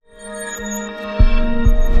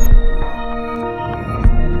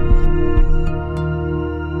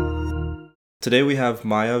Today we have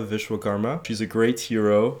Maya Vishwakarma. She's a great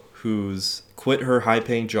hero who's quit her high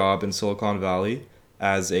paying job in Silicon Valley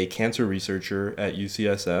as a cancer researcher at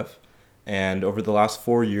UCSF, and over the last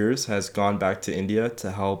 4 years has gone back to India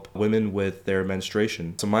to help women with their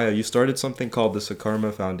menstruation. So Maya, you started something called the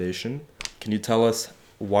Sakarma Foundation. Can you tell us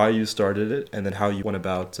why you started it and then how you went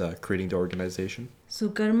about creating the organization? So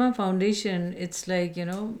Karma Foundation, it's like,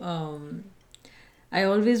 I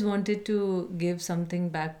always wanted to give something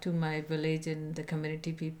back to my village and the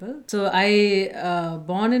community people. So I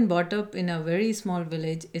born and brought up in a very small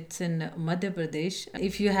village. It's in Madhya Pradesh.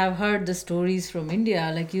 If you have heard the stories from India,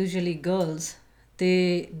 like usually girls,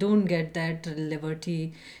 they don't get that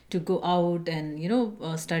liberty to go out and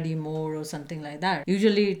study more or something like that.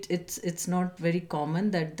 Usually it's not very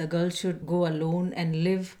common that the girl should go alone and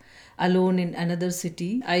live alone in another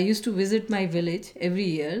city. I used to visit my village every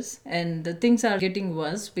years, and the things are getting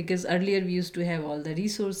worse because earlier we used to have all the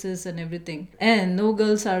resources and everything, and no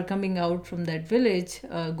girls are coming out from that village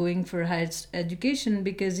going for higher education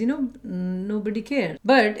because nobody cares.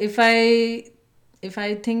 But if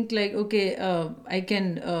I think like, okay, I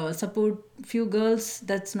can support few girls,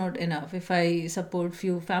 that's not enough. If I support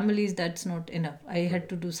few families, that's not enough. I had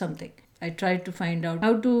to do something. I tried to find out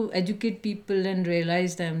how to educate people and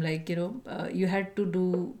realize them, like, you had to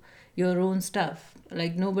do your own stuff.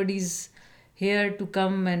 Like, nobody's here to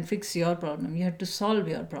come and fix your problem. You have to solve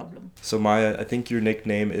your problem. So Maya, I think your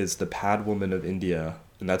nickname is the Padwoman of India,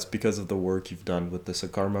 and that's because of the work you've done with the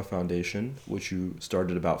Sakarma Foundation, which you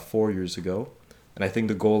started about 4 years ago. And I think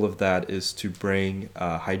the goal of that is to bring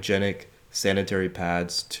hygienic sanitary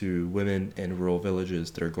pads to women in rural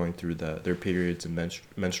villages that are going through their periods and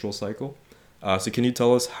menstrual cycle. So can you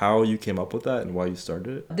tell us how you came up with that and why you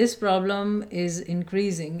started it? This problem is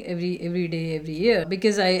increasing every day, every year,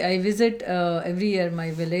 because I visit every year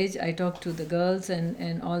my village. I talk to the girls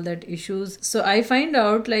and all that issues. So I find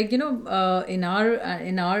out, like, in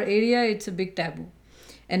our area it's a big taboo.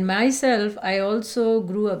 And myself, I also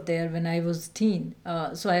grew up there when I was teen.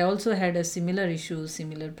 So I also had a similar issues,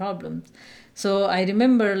 similar problems. So I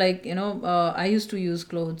remember, like, I used to use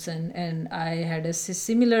clothes, and I had a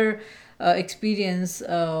similar experience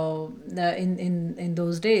in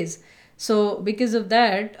those days. So because of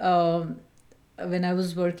that, when I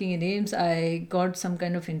was working in AIMS, I got some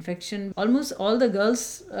kind of infection. Almost all the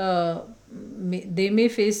girls, they may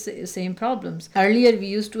face the same problems. Earlier, we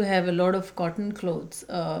used to have a lot of cotton clothes,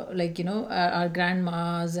 like, our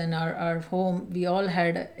grandmas and our home, we all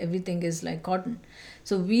had everything is like cotton.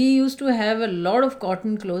 So we used to have a lot of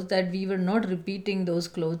cotton clothes that we were not repeating those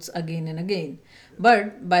clothes again and again.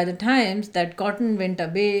 But by the times that cotton went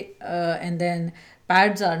away, and then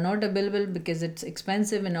pads are not available because it's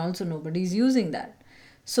expensive, and also nobody's using that.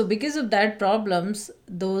 So because of that problems,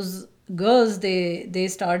 those girls, they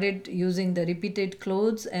started using the repeated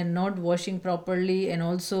clothes and not washing properly. And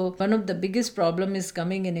also, one of the biggest problem is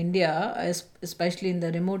coming in India, especially in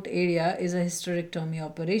the remote area, is a hysterectomy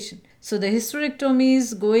operation. So the hysterectomy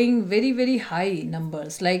is going very, very high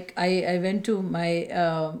numbers. Like, I went to my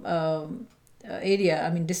area, I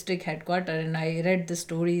mean district headquarter, and I read the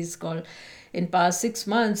stories called, in past 6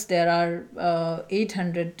 months there are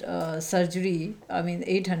 800 surgery, I mean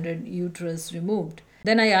 800 uterus removed.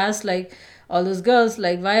 Then I asked, like, all those girls,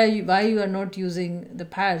 like, why you are not using the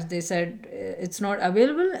pads? They said it's not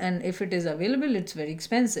available, and if it is available, it's very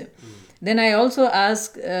expensive. Then I also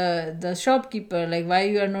asked the shopkeeper, like, why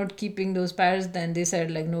you are not keeping those pads? Then they said,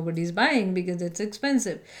 like, nobody's buying because it's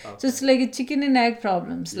expensive. Okay. So it's like a chicken and egg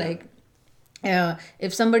problems. Yeah. Like,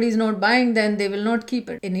 if somebody is not buying, then they will not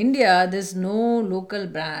keep it. In India, there's no local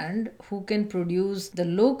brand who can produce the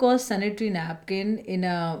low cost sanitary napkin in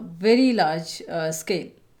a very large scale.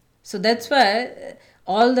 So that's why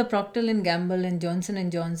all the Procter and Gamble and Johnson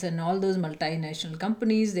and Johnson, all those multinational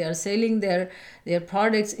companies, they are selling their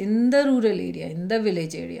products in the rural area, in the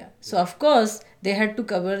village area. So of course they had to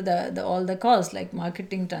cover the all the costs, like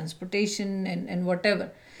marketing, transportation, and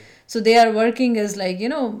whatever. So they are working as, like,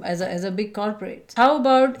 as a big corporate. How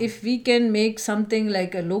about if we can make something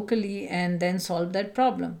like a locally and then solve that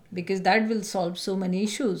problem, because that will solve so many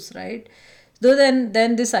issues, right? So then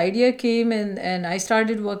this idea came, and I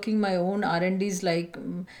started working my own R&Ds, like,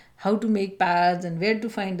 how to make pads and where to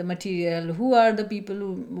find the material, who are the people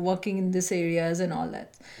who working in this areas and all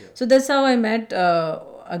that. Yeah. So that's how I met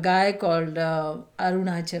a guy called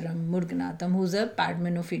Arunachalam Muruganathan, who's a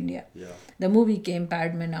Padman of India. Yeah. The movie came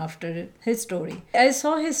Padman after his story. I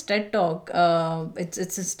saw his TED talk.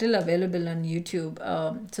 It's still available on YouTube.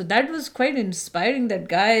 So that was quite inspiring. That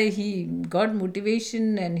guy, he got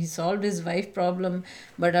motivation and he solved his wife problem,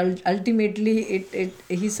 but ultimately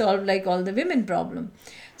he solved, like, all the women problem.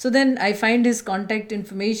 So then I find his contact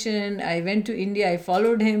information. I went to India. I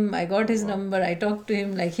followed him. I got his number. I talked to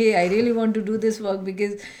him like, hey, I really want to do this work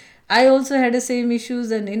because I also had the same issues,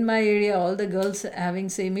 and in my area, all the girls having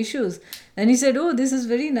same issues. And he said, oh, this is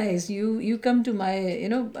very nice. You come to my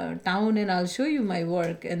town, and I'll show you my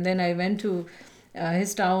work. And then I went to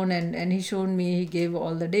his town, and he showed me. He gave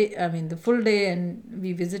all the day. I mean, the full day, and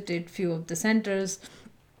we visited few of the centers.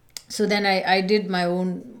 So then I did my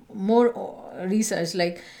own more research,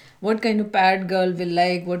 like what kind of pad girl will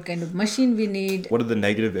like, what kind of machine we need. What are the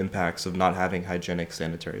negative impacts of not having hygienic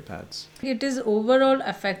sanitary pads? It is overall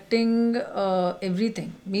affecting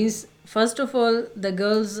everything. Means, first of all, the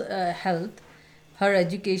girl's health, her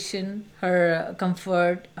education, her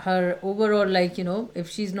comfort, her overall, like, if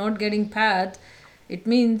she's not getting pads, it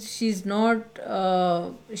means she's not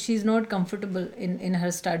comfortable in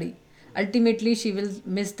her study. Ultimately, she will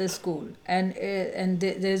miss the school, and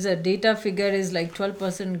there's a data figure is like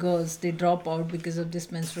 12% girls, they drop out because of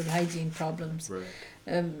this menstrual hygiene problems.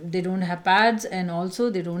 Right. They don't have pads, and also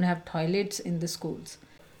they don't have toilets in the schools.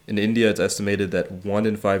 In India, it's estimated that 1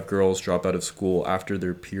 in 5 girls drop out of school after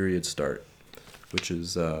their periods start, which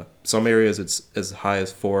is some areas it's as high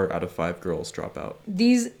as 4 out of 5 girls drop out.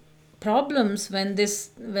 These problems, when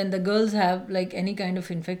the girls have like any kind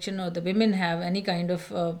of infection, or the women have any kind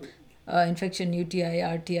of infection, UTI,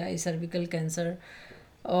 RTI, cervical cancer,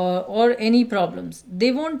 or any problems,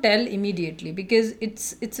 they won't tell immediately because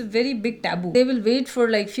it's a very big taboo. They will wait for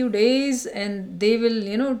like few days, and they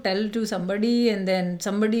will tell to somebody, and then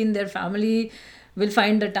somebody in their family will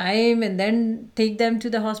find the time and then take them to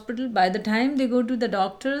the hospital. By the time they go to the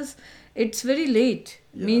doctors, it's very late.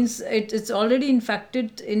 Yeah. Means it's already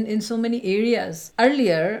infected in so many areas.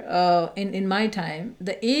 Earlier, in my time,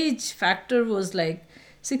 the age factor was like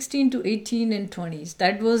 16 to 18 and 20s.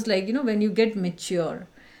 That was like, when you get mature.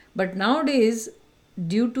 But nowadays,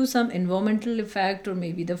 due to some environmental effect, or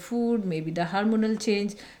maybe the food, maybe the hormonal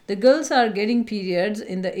change, the girls are getting periods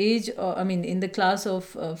in the age, in the class of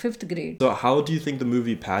 5th grade. So how do you think the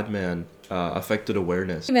movie Padman affected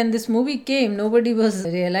awareness? When this movie came, nobody was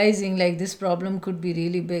realizing like this problem could be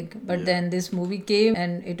really big. But Yeah. then this movie came,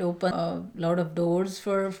 and it opened a lot of doors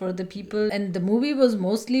for the people. And the movie was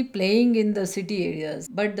mostly playing in the city areas.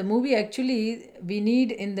 But the movie actually we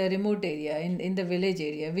need in the remote area, in the village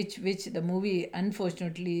area, which the movie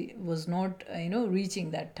unfortunately was not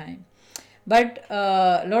reaching that time. But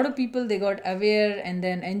a lot of people, they got aware, and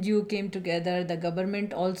then NGO came together. The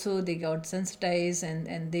government also, they got sensitized,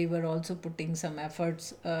 and they were also putting some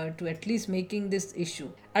efforts to at least making this issue.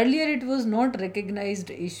 Earlier, it was not recognized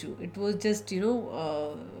issue. It was just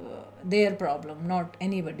their problem, not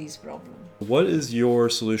anybody's problem. What is your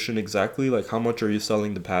solution exactly? Like, how much are you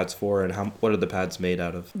selling the pads for, and what are the pads made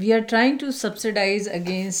out of? We are trying to subsidize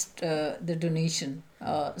against the donation.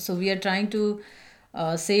 So we are trying to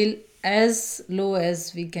sell as low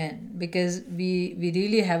as we can, because we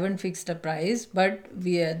really haven't fixed a price, but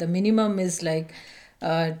the minimum is like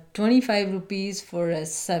 25 rupees for a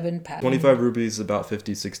 7 pack. 25 rupees, about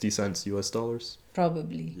 50-60 cents US dollars.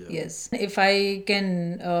 Probably. Yeah. Yes. If I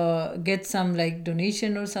can get some like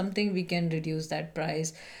donation or something, we can reduce that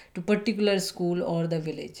price to particular school or the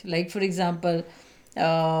village. Like, for example,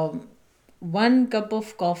 1 cup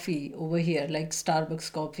of coffee over here, like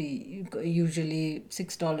Starbucks coffee, usually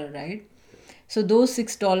 $6, right? So those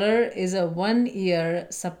 $6 is a 1 year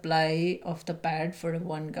supply of the pad for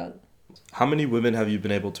one girl. How many women have you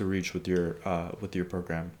been able to reach with your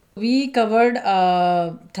program? We covered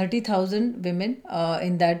 30,000 women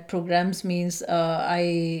in that programs. Means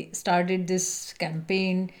I started this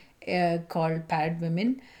campaign called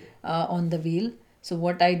Padwoman on the Wheel. So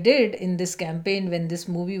what I did in this campaign, when this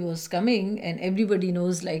movie was coming, and everybody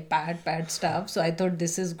knows like pad stuff, so I thought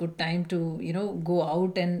this is good time to go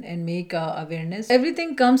out and make awareness.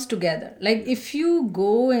 Everything comes together. Like, if you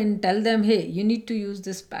go and tell them, hey, you need to use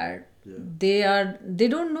this pad, they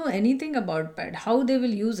don't know anything about pad, how they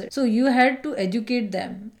will use it. So you had to educate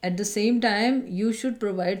them. At the same time, you should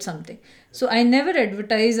provide something. So I never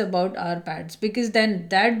advertise about our pads, because then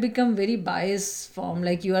that become very biased form,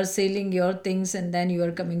 like you are selling your things and then you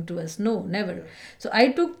are coming to us. No, never. So I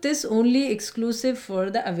took this only exclusive for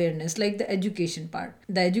the awareness, like the education part.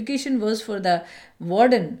 The education was for the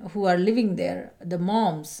warden who are living there, the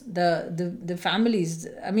moms, the families,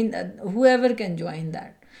 whoever can join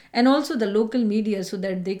that. And also the local media, so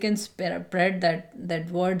that they can spread that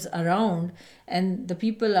words around, and the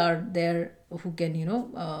people are there who can,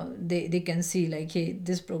 they can see like, hey,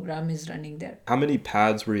 this program is running there. How many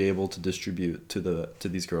pads were you able to distribute to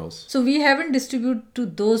these girls? So we haven't distributed to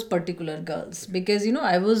those particular girls because,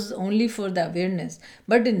 I was only for the awareness.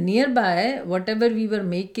 But in nearby, whatever we were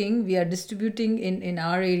making, we are distributing in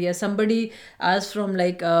our area. Somebody asked from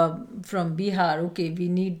from Bihar, okay, we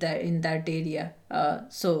need that in that area.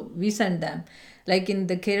 So we send them. Like in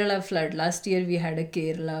the Kerala flood, last year we had a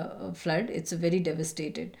Kerala flood. It's very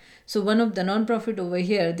devastated. So one of the non-profit over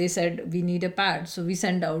here, they said we need a pad. So we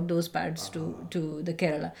send out those pads to the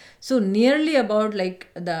Kerala. So nearly about like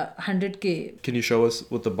the 100K. Can you show us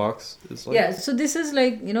what the box is like? Yeah, so this is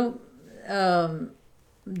like,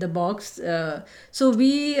 the box. So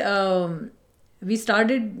we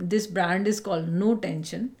started, this brand is called No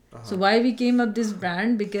Tension. So why we came up this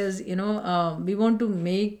brand, because we want to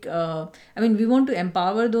make we want to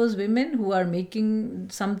empower those women who are making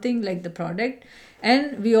something like the product,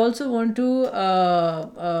 and we also want to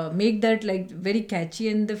make that like very catchy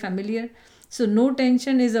and the familiar. So no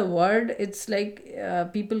tension is a word. It's like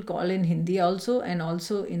people call in Hindi also, and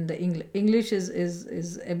also in the English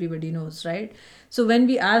is everybody knows, right? So when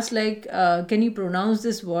we asked like, can you pronounce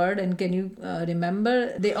this word and can you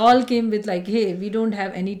remember? They all came with like, hey, we don't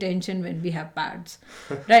have any tension when we have pads,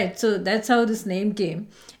 right? So that's how this name came.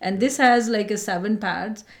 And this has like a 7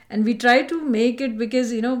 pads, and we try to make it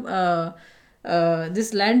because, this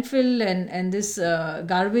landfill and this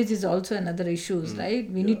garbage is also another issues,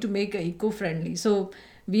 right? We need to make it eco-friendly. So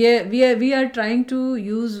we are trying to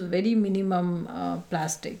use very minimum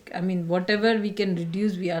plastic. I mean, whatever we can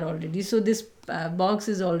reduce, we are already. So this box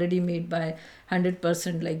is already made by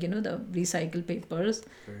 100% like, the recycled papers.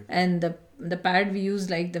 And the pad we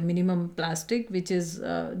use like the minimum plastic, which is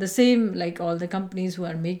the same like all the companies who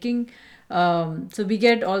are making. So we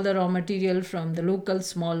get all the raw material from the local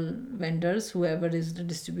small vendors, whoever is the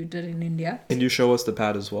distributor in India. Can you show us the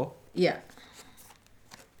pad as well? Yeah.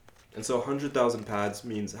 And so 100,000 pads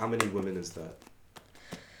means how many women is that?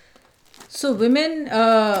 So women,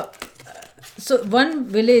 so one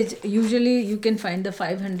village, usually you can find the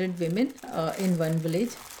 500 women in one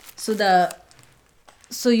village.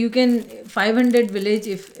 So you can 500 village,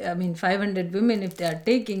 500 women, if they are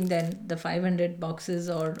taking, then the 500 boxes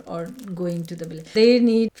or going to the village. They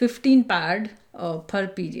need 15 pad per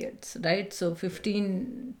periods, right? So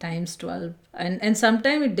 15 times 12. And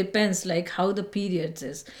sometimes it depends like how the periods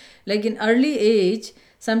is. Like in early age,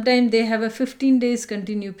 sometimes they have a 15 days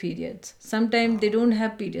continue periods. Sometimes they don't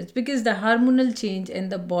have periods because the hormonal change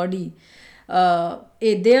and the body,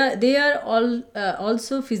 they are all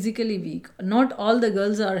also physically weak. Not all the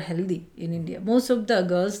girls are healthy in India. Most of the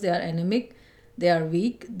girls, they are anemic, they are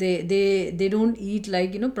weak, they don't eat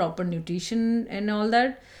like proper nutrition and all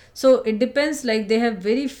that. So it depends, like they have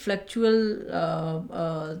very fluctual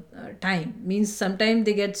time. Means sometimes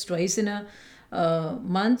they get twice in a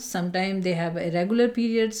month, sometimes they have irregular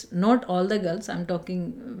periods. Not all the girls, I'm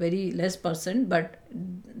talking very less percent, but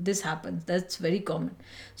this happens. That's very common.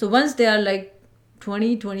 So once they are like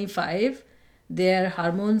 20-25, their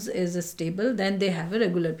hormones is stable, then they have a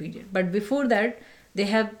regular period. But before that, they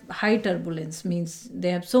have high turbulence, means they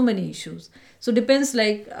have so many issues. So depends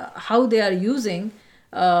like how they are using,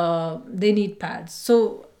 they need pads.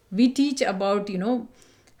 So we teach about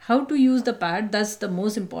how to use the pad. That's the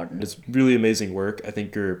most important. It's really amazing work. I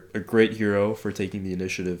think you're a great hero for taking the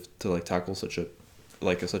initiative to like tackle such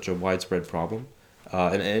a widespread problem.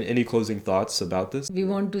 And any closing thoughts about this? We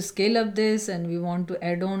want to scale up this, and we want to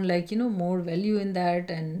add on like more value in that,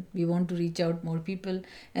 and we want to reach out more people.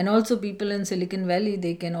 And also people in Silicon Valley,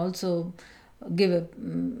 they can also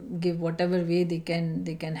give whatever way they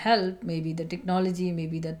can help. Maybe the technology,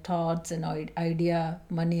 maybe the thoughts and idea.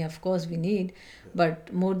 Money, of course, we need,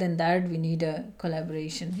 but more than that, we need a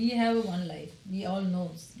collaboration. We have one life, we all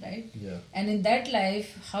knows, right? Yeah. And in that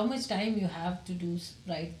life, how much time you have to do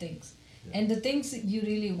right things. Yeah. And the things you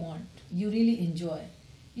really want, you really enjoy.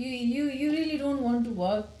 You really don't want to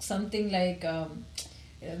work something like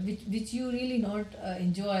which you really not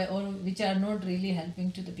enjoy, or which are not really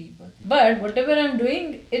helping to the people. But whatever I'm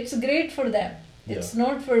doing, it's great for them. It's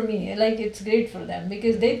not for me. Like it's great for them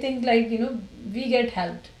because they think like we get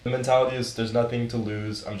helped. The mentality is there's nothing to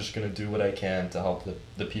lose. I'm just gonna do what I can to help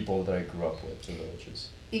the people that I grew up with, the villages.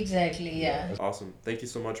 Exactly, yeah. Awesome. Thank you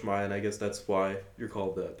so much, Maya, and I guess that's why you're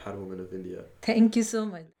called the Padwoman of India. Thank you so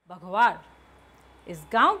much. भगवान, इस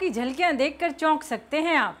गांव की झलकियां देखकर चौंक सकते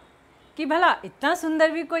हैं आप कि भला इतना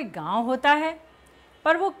सुंदर भी कोई गांव होता है।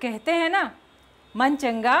 पर वो कहते हैं ना, मन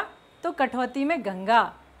चंगा तो कटौती में गंगा।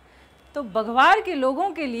 तो बघवार के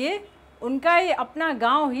लोगों के लिए उनका ये अपना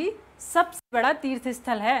गांव ही सबसे बड़ा तीर्थ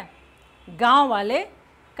स्थल है। गांव वाले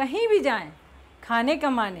कहीं भी जाएं, खाने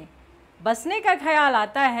कमाने, बसने का ख्याल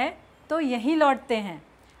आता है तो यहीं लौटते हैं,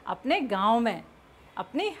 अपने गांव में,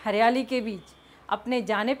 अपनी हरियाली के बीच, अपने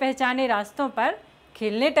जाने पहचाने रास्तों पर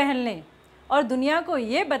खेलने टहलने और दुनिया को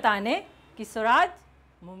ये बताने कि स्वराज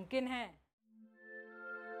मुमकिन है।